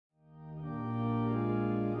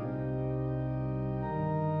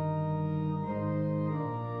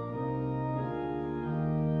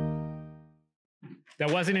That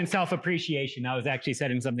wasn't in self-appreciation. I was actually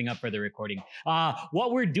setting something up for the recording.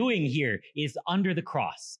 What we're doing here is Under the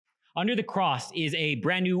Cross. Under the Cross is a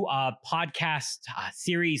brand new podcast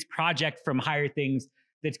series project from Higher Things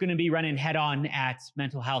that's going to be running head on at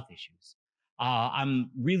mental health issues. I'm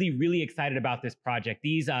really, really excited about this project.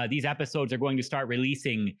 These episodes are going to start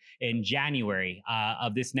releasing in January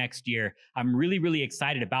of this next year. I'm really, really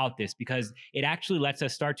excited about this because it actually lets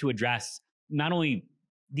us start to address not only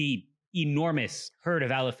the enormous herd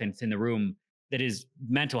of elephants in the room that is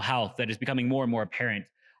mental health that is becoming more and more apparent,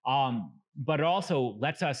 but it also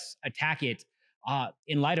lets us attack it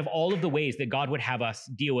in light of all of the ways that God would have us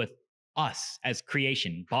deal with us as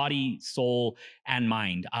creation, body, soul, and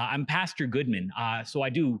mind. I'm Pastor Goodman, so I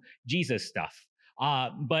do Jesus stuff.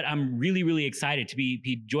 But I'm really, really excited to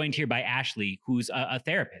be joined here by Ashleigh, who's a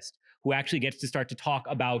therapist, who actually gets to start to talk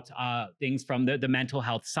about things from the mental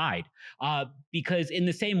health side. Because in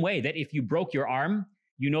the same way that if you broke your arm,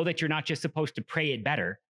 you know that you're not just supposed to pray it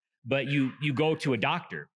better, but you go to a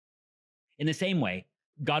doctor. In the same way,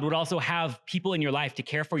 God would also have people in your life to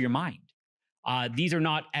care for your mind. These are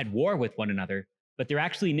not at war with one another, but they're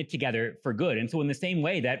actually knit together for good. And so in the same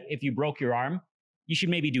way that if you broke your arm, you should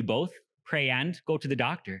maybe do both, pray and go to the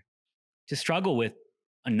doctor. To struggle with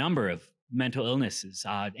a number of mental illnesses,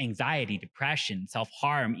 anxiety, depression,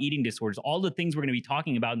 self-harm, eating disorders, all the things we're going to be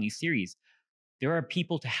talking about in these series, there are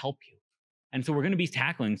people to help you. And so we're going to be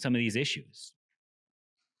tackling some of these issues.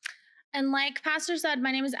 And like Pastor said,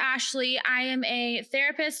 my name is Ashleigh. I am a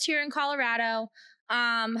therapist here in Colorado.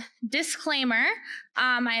 Disclaimer,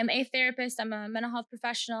 I am a therapist. I'm a mental health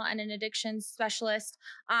professional and an addiction specialist.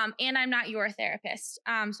 And I'm not your therapist.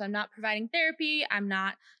 So I'm not providing therapy. I'm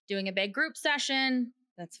not doing a big group session.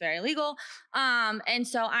 That's very legal. And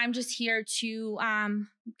so I'm just here to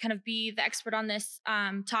kind of be the expert on this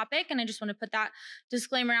topic. And I just want to put that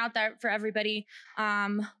disclaimer out there for everybody.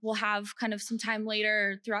 We'll have kind of some time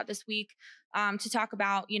later throughout this week to talk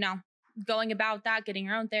about, going about that, getting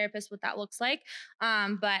your own therapist, what that looks like.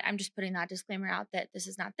 But I'm just putting that disclaimer out that this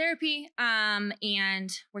is not therapy.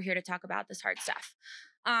 And we're here to talk about this hard stuff.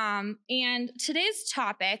 And today's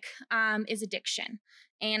topic is addiction.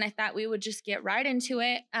 And I thought we would just get right into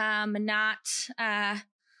it and not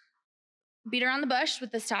beat around the bush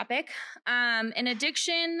with this topic. And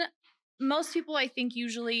addiction, most people, I think,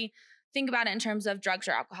 usually think about it in terms of drugs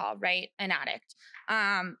or alcohol, right? An addict.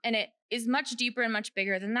 And it is much deeper and much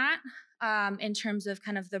bigger than that in terms of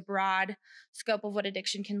kind of the broad scope of what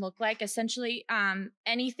addiction can look like. Essentially,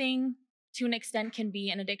 anything to an extent can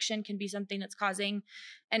be an addiction, can be something that's causing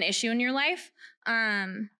an issue in your life.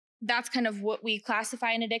 That's kind of what we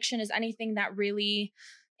classify an addiction as, anything that really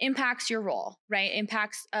impacts your role, right?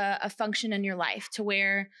 Impacts a function in your life to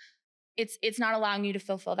where it's not allowing you to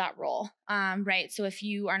fulfill that role, right? So if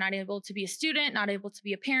you are not able to be a student, not able to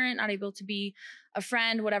be a parent, not able to be a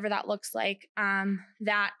friend, whatever that looks like,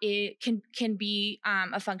 that it can be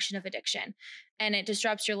a function of addiction, and it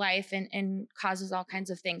disrupts your life and causes all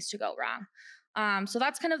kinds of things to go wrong. So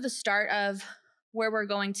that's kind of the start of where we're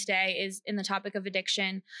going today, is in the topic of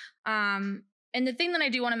addiction. And the thing that I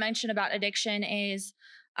do want to mention about addiction is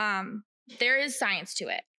there is science to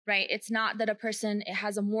it. Right? It's not that a person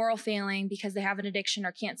has a moral failing because they have an addiction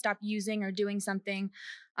or can't stop using or doing something.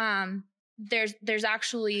 There's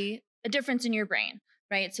actually a difference in your brain,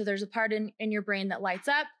 right? So there's a part in your brain that lights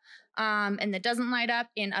up and that doesn't light up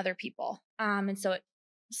in other people. And so it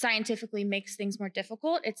scientifically makes things more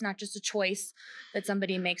difficult. It's not just a choice that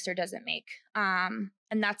somebody makes or doesn't make. And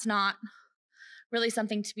that's not really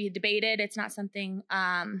something to be debated. It's not something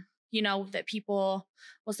that people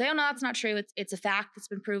will say, oh, no, that's not true. It's a fact that's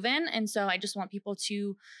been proven. And so I just want people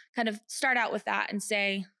to kind of start out with that and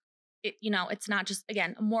say, it's not just,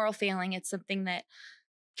 again, a moral failing. It's something that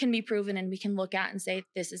can be proven and we can look at and say,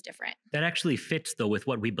 this is different. That actually fits, though, with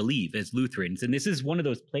what we believe as Lutherans. And this is one of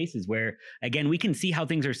those places where, again, we can see how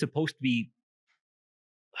things are supposed to be.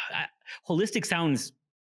 Holistic sounds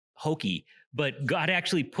hokey, but God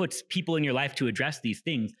actually puts people in your life to address these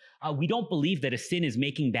things. We don't believe that a sin is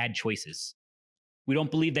making bad choices. We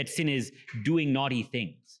don't believe that sin is doing naughty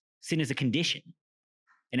things. Sin is a condition,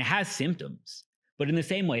 and it has symptoms. But in the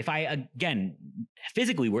same way, if I, again,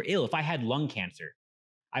 physically were ill, if I had lung cancer,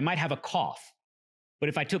 I might have a cough. But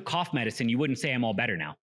if I took cough medicine, you wouldn't say I'm all better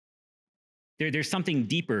now. There's something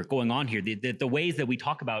deeper going on here. The ways that we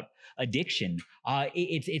talk about addiction,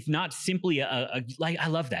 it's not simply I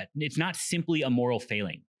love that. It's not simply a moral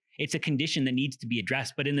failing. It's a condition that needs to be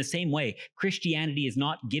addressed. But in the same way, Christianity is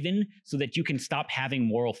not given so that you can stop having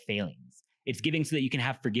moral failings. It's given so that you can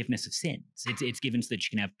have forgiveness of sins. It's given so that you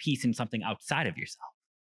can have peace in something outside of yourself.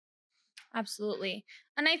 Absolutely.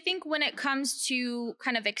 And I think when it comes to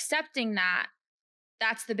kind of accepting that,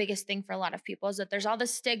 that's the biggest thing for a lot of people is that there's all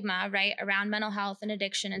this stigma, right, around mental health and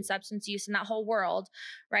addiction and substance use and that whole world,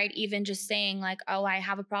 right? Even just saying like, oh, I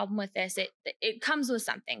have a problem with this, it comes with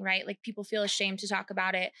something, right? Like people feel ashamed to talk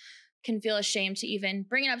about it, can feel ashamed to even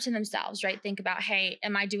bring it up to themselves, right? Think about, hey,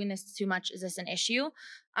 am I doing this too much? Is this an issue?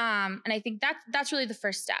 And I think that's really the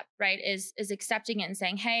first step, right? Is accepting it and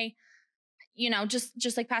saying, hey,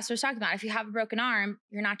 just like Pastor was talking about, if you have a broken arm,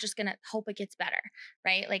 you're not just gonna hope it gets better,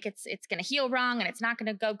 right? Like it's gonna heal wrong and it's not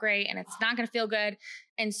gonna go great and it's not gonna feel good.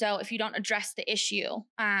 And so if you don't address the issue,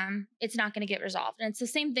 it's not gonna get resolved. And it's the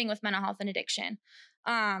same thing with mental health and addiction.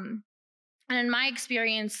 And in my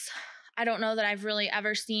experience, I don't know that I've really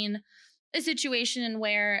ever seen a situation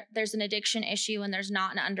where there's an addiction issue and there's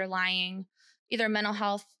not an underlying either mental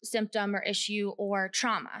health symptom or issue or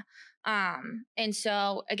trauma. And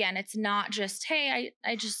so again, it's not just, hey,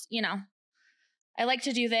 I just, I like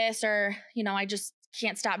to do this, or, I just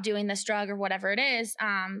can't stop doing this drug or whatever it is.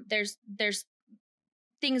 There's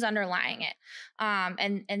things underlying it.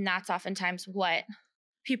 And that's oftentimes what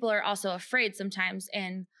people are also afraid sometimes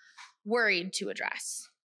and worried to address.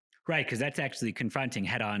 Right, because that's actually confronting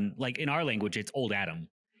head on. Like in our language, it's old Adam.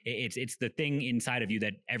 It's the thing inside of you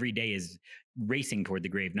that every day is racing toward the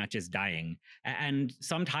grave, not just dying. And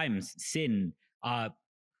sometimes sin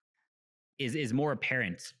is more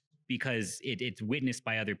apparent because it's witnessed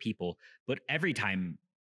by other people. But every time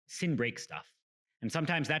sin breaks stuff. And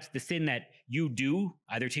sometimes that's the sin that you do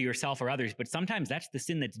either to yourself or others, but sometimes that's the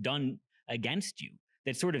sin that's done against you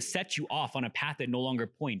that sort of sets you off on a path that no longer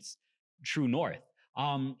points true north.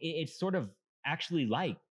 It's sort of actually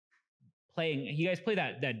like playing. You guys play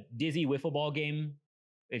that dizzy wiffle ball game?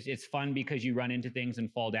 It's fun because you run into things and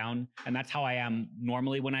fall down, and that's how I am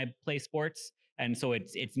normally when I play sports. And so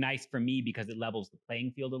it's nice for me because it levels the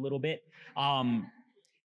playing field a little bit.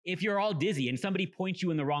 If you're all dizzy and somebody points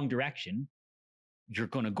you in the wrong direction, you're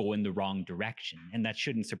going to go in the wrong direction, and that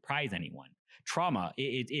shouldn't surprise anyone. Trauma,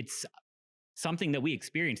 it's something that we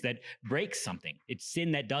experience that breaks something. It's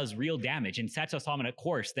sin that does real damage and sets us on a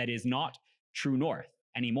course that is not true north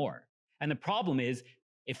anymore. And the problem is,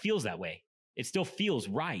 it feels that way. It still feels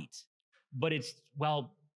right, but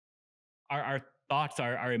our thoughts,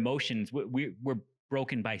 our emotions, we're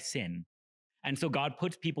broken by sin. And so God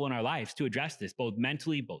puts people in our lives to address this, both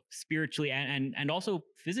mentally, both spiritually, and also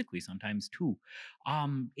physically sometimes too.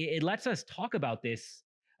 It lets us talk about this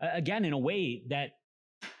again in a way that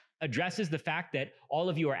addresses the fact that all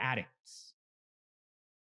of you are addicts.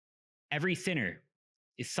 Every sinner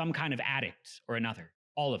is some kind of addict or another,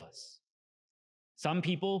 all of us. Some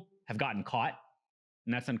people have gotten caught,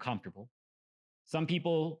 and that's uncomfortable. Some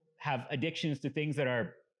people have addictions to things that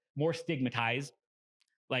are more stigmatized,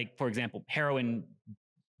 like, for example, heroin,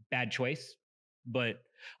 bad choice. But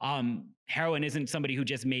heroin isn't somebody who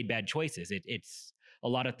just made bad choices. It's a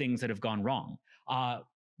lot of things that have gone wrong.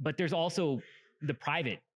 But there's also the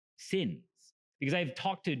private sins, because I've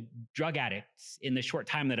talked to drug addicts in the short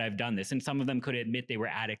time that I've done this, and some of them could admit they were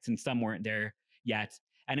addicts and some weren't there yet.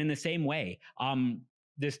 And in the same way,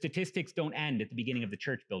 the statistics don't end at the beginning of the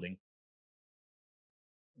church building.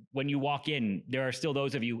 When you walk in, there are still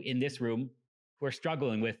those of you in this room who are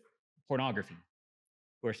struggling with pornography,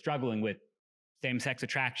 who are struggling with same-sex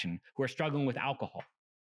attraction, who are struggling with alcohol,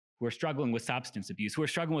 who are struggling with substance abuse, who are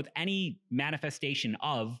struggling with any manifestation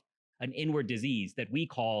of an inward disease that we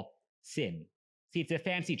call sin. See, it's a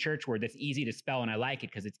fancy church word that's easy to spell, and I like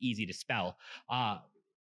it because it's easy to spell.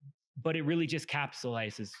 But it really just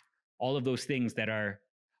capsulizes all of those things that are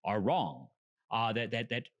wrong,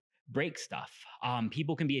 that break stuff.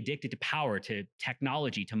 People can be addicted to power, to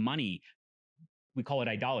technology, to money. We call it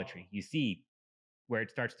idolatry. You see where it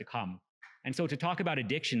starts to come. And so to talk about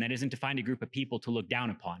addiction, that isn't to find a group of people to look down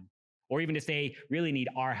upon, or even to say really need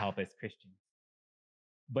our help as Christians,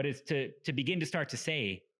 but it's to begin to start to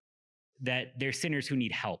say that they're sinners who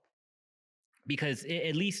need help. Because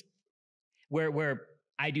at least where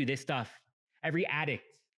I do this stuff, every addict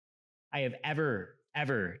I have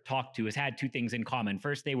ever talked to has had two things in common.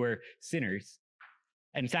 First, they were sinners.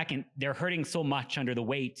 And second, they're hurting so much under the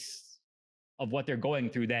weight of what they're going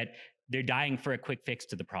through that they're dying for a quick fix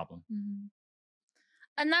to the problem. Mm-hmm.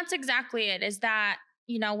 And that's exactly it, is that,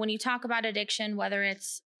 when you talk about addiction, whether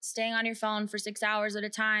it's staying on your phone for 6 hours at a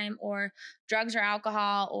time, or drugs or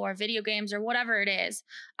alcohol or video games or whatever it is,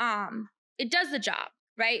 it does the job,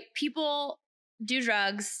 right? People do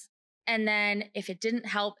drugs, and then if it didn't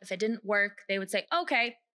help, if it didn't work, they would say,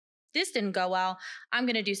 okay, this didn't go well, I'm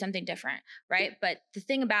going to do something different, right? But the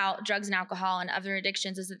thing about drugs and alcohol and other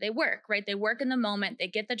addictions is that they work, right? They work in the moment, they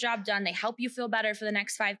get the job done, they help you feel better for the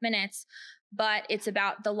next 5 minutes, but it's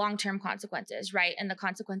about the long-term consequences, right? And the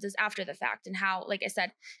consequences after the fact, and how, like I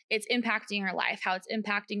said, it's impacting your life, how it's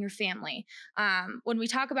impacting your family. When we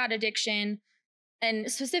talk about addiction,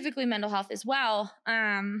 and specifically mental health as well,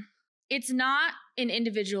 it's not an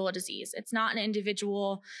individual disease. It's not an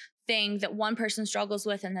individual thing that one person struggles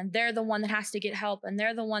with and then they're the one that has to get help and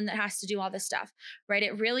they're the one that has to do all this stuff, right?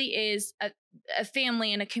 It really is a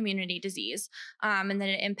family and a community disease. And then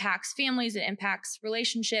it impacts families, it impacts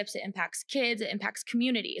relationships, it impacts kids, it impacts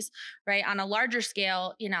communities, right? On a larger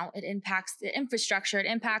scale, it impacts the infrastructure, it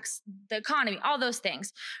impacts the economy, all those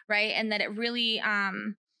things, right? And that it really,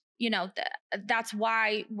 that's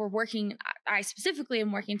why we're working. I specifically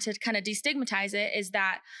am working to kind of destigmatize it, is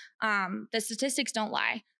that the statistics don't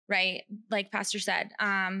lie, right? Like Pastor said,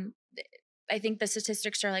 I think the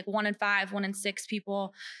statistics are like 1 in 5, 1 in 6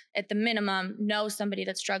 people at the minimum know somebody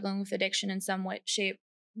that's struggling with addiction in some way, shape,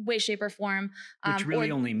 or form. Which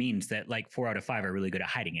really only means that like 4 out of 5 are really good at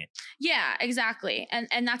hiding it. Yeah, exactly.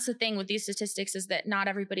 And that's the thing with these statistics, is that not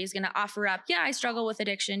everybody is going to offer up, yeah, I struggle with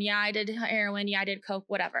addiction. Yeah, I did heroin. Yeah, I did coke,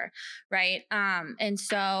 whatever. Right. And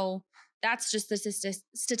so that's just the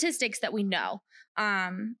statistics that we know.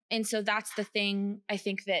 And so that's the thing I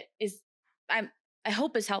think that is, I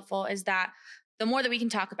hope is helpful, is that the more that we can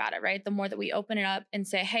talk about it, right? The more that we open it up and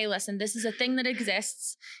say, hey, listen, this is a thing that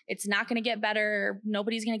exists. It's not going to get better.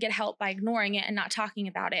 Nobody's going to get help by ignoring it and not talking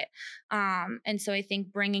about it. And so I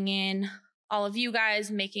think bringing in all of you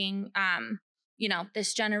guys, making,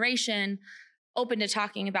 this generation open to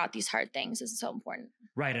talking about these hard things is so important.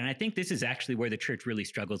 Right. And I think this is actually where the church really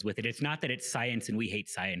struggles with it. It's not that it's science and we hate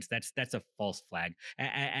science. That's a false flag.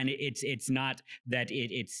 And it's not that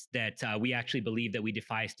it's that we actually believe that we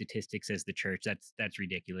defy statistics as the church. That's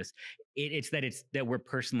ridiculous. It's that we're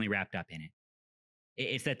personally wrapped up in it.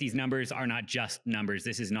 It's that these numbers are not just numbers.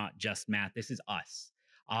 This is not just math. This is us.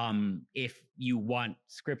 If you want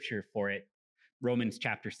scripture for it, Romans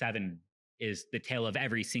chapter 7 is the tale of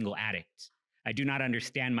every single addict. I do not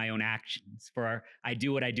understand my own actions, for I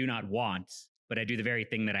do what I do not want, but I do the very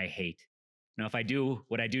thing that I hate. Now, if I do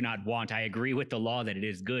what I do not want, I agree with the law that it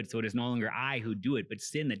is good. So it is no longer I who do it, but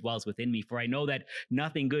sin that dwells within me. For I know that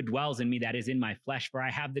nothing good dwells in me, that is in my flesh. For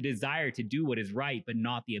I have the desire to do what is right, but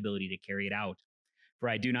not the ability to carry it out. For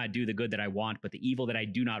I do not do the good that I want, but the evil that I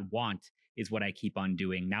do not want is what I keep on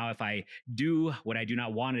doing. Now, if I do what I do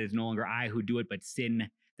not want, it is no longer I who do it, but sin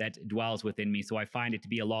that dwells within me. So I find it to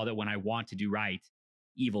be a law that when I want to do right,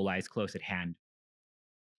 evil lies close at hand.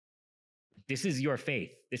 This is your faith.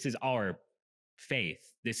 This is our faith.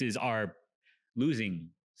 This is our losing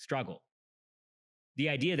struggle. The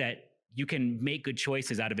idea that you can make good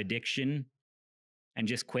choices out of addiction and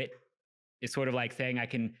just quit is sort of like saying I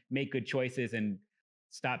can make good choices and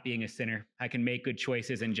stop being a sinner. I can make good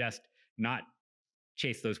choices and just not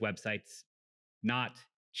chase those websites, not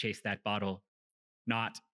chase that bottle,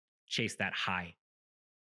 not chase that high.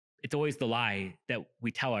 It's always the lie that we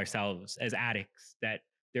tell ourselves as addicts, that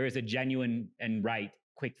there is a genuine and right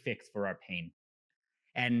quick fix for our pain.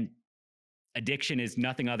 And addiction is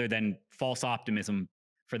nothing other than false optimism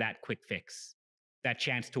for that quick fix, that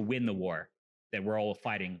chance to win the war that we're all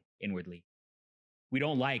fighting inwardly. We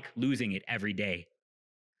don't like losing it every day.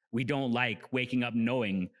 We don't like waking up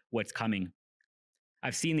knowing what's coming.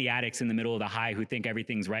 I've seen the addicts in the middle of the high who think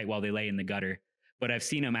everything's right while they lay in the gutter, but I've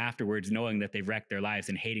seen them afterwards knowing that they've wrecked their lives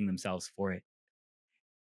and hating themselves for it.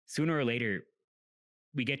 Sooner or later,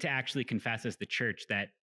 we get to actually confess as the church that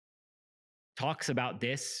talks about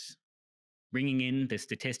this, bringing in the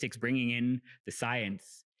statistics, bringing in the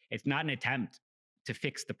science. It's not an attempt to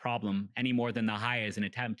fix the problem any more than the high is an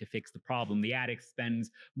attempt to fix the problem. The addict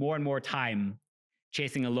spends more and more time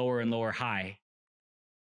chasing a lower and lower high.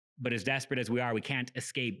 But as desperate as we are, we can't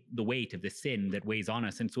escape the weight of the sin that weighs on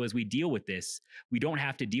us. And so as we deal with this, we don't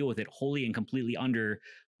have to deal with it wholly and completely under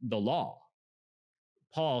the law.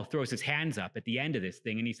 Paul throws his hands up at the end of this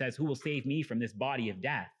thing and he says, who will save me from this body of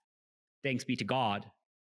death? Thanks be to God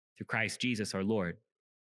through Christ Jesus our Lord.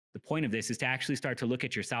 The point of this is to actually start to look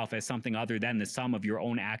at yourself as something other than the sum of your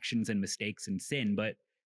own actions and mistakes and sin, but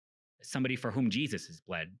somebody for whom Jesus has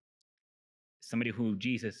bled, somebody who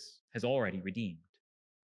Jesus has already redeemed.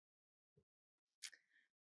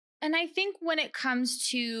 And I think when it comes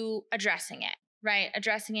to addressing it, right?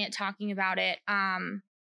 Addressing it, talking about it,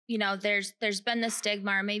 there's been this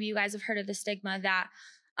stigma, or maybe you guys have heard of the stigma that,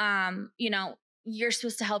 you're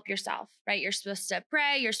supposed to help yourself, right? You're supposed to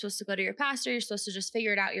pray. You're supposed to go to your pastor. You're supposed to just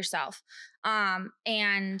figure it out yourself.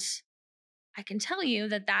 And I can tell you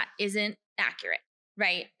that that isn't accurate,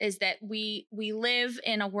 right? Is that we live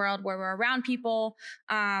in a world where we're around people.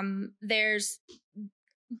 There's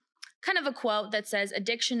kind of a quote that says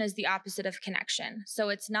addiction is the opposite of connection. So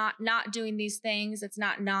it's not doing these things. It's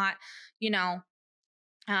not, you know,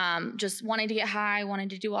 just wanting to get high, wanting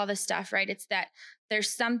to do all this stuff, right? It's that there's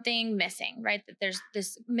something missing, right? That there's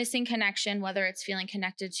this missing connection, whether it's feeling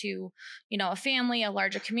connected to, a family, a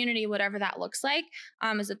larger community, whatever that looks like,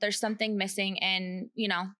 is that there's something missing, and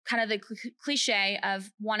kind of the cliche of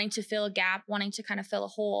wanting to fill a gap, wanting to kind of fill a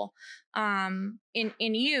hole, in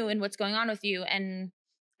you and what's going on with you. And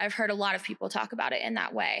I've heard a lot of people talk about it in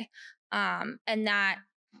that way, and that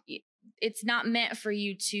it's not meant for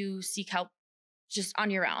you to seek help just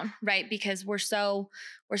on your own, right? Because we're so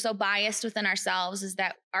biased within ourselves, is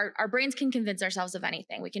that our brains can convince ourselves of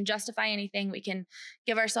anything. We can justify anything. We can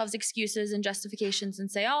give ourselves excuses and justifications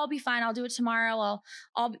and say, oh, I'll be fine. I'll do it tomorrow.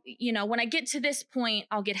 I'll when I get to this point,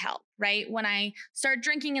 I'll get help, right? When I start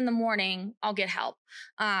drinking in the morning, I'll get help.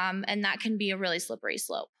 And that can be a really slippery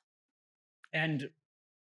slope. And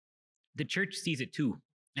the church sees it too,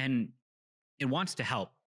 and it wants to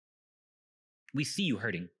help. We see you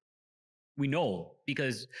hurting. We know,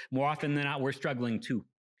 because more often than not, we're struggling too.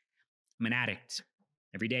 I'm an addict.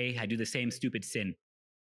 Every day I do the same stupid sin.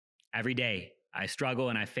 Every day I struggle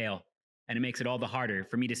and I fail, and it makes it all the harder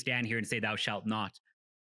for me to stand here and say, thou shalt not.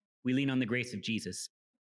 We lean on the grace of Jesus.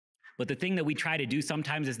 But the thing that we try to do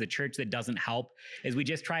sometimes as the church that doesn't help is we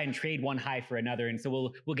just try and trade one high for another. And so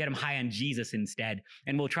we'll get them high on Jesus instead.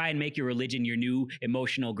 And we'll try and make your religion your new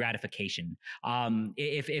emotional gratification.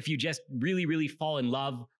 If you just really, really fall in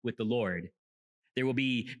love with the Lord, there will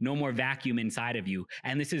be no more vacuum inside of you.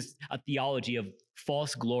 And this is a theology of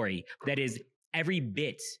false glory that is every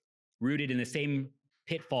bit rooted in the same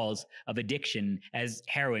pitfalls of addiction as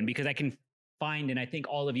heroin, because I can find, and I think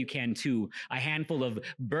all of you can too, a handful of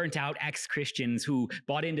burnt out ex-Christians who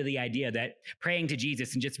bought into the idea that praying to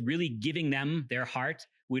Jesus and just really giving them their heart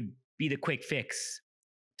would be the quick fix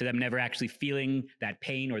to them never actually feeling that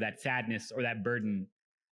pain or that sadness or that burden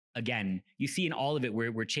again. You see in all of it,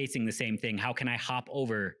 we're chasing the same thing. How can I hop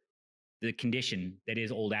over the condition that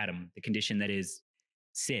is old Adam, the condition that is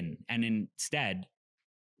sin? And instead,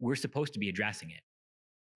 we're supposed to be addressing it.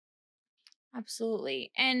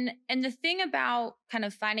 Absolutely. And the thing about kind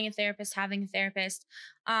of finding a therapist, having a therapist,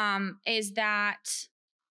 is that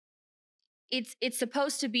it's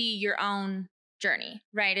supposed to be your own journey,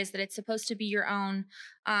 right? Is that it's supposed to be your own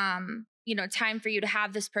time for you to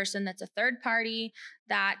have this person that's a third party,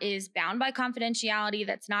 that is bound by confidentiality,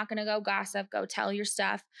 that's not going to go gossip, go tell your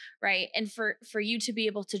stuff, right? And for you to be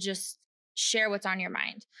able to just share what's on your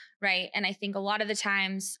mind, right? And I think a lot of the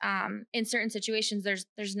times, in certain situations,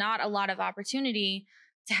 there's not a lot of opportunity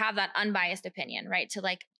to have that unbiased opinion, right? To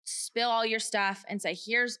like spill all your stuff and say,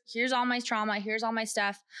 here's all my trauma, here's all my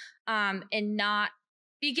stuff, and not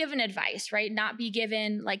be given advice, right? Not be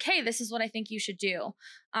given like, hey, this is what I think you should do.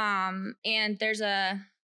 And there's a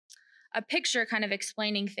picture kind of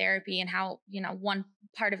explaining therapy and how, one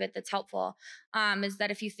part of it that's helpful, is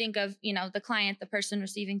that if you think of, the client, the person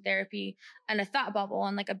receiving therapy, and a thought bubble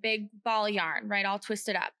and like a big ball of yarn, right? All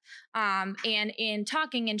twisted up. And in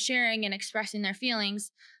talking and sharing and expressing their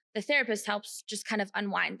feelings, the therapist helps just kind of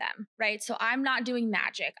unwind them, right? So I'm not doing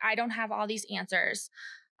magic. I don't have all these answers,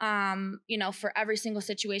 for every single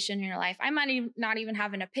situation in your life. I might not even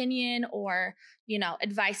have an opinion or,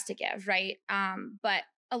 advice to give, right? But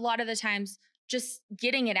a lot of the times just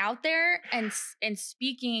getting it out there and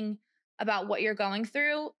speaking about what you're going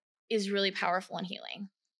through is really powerful and healing.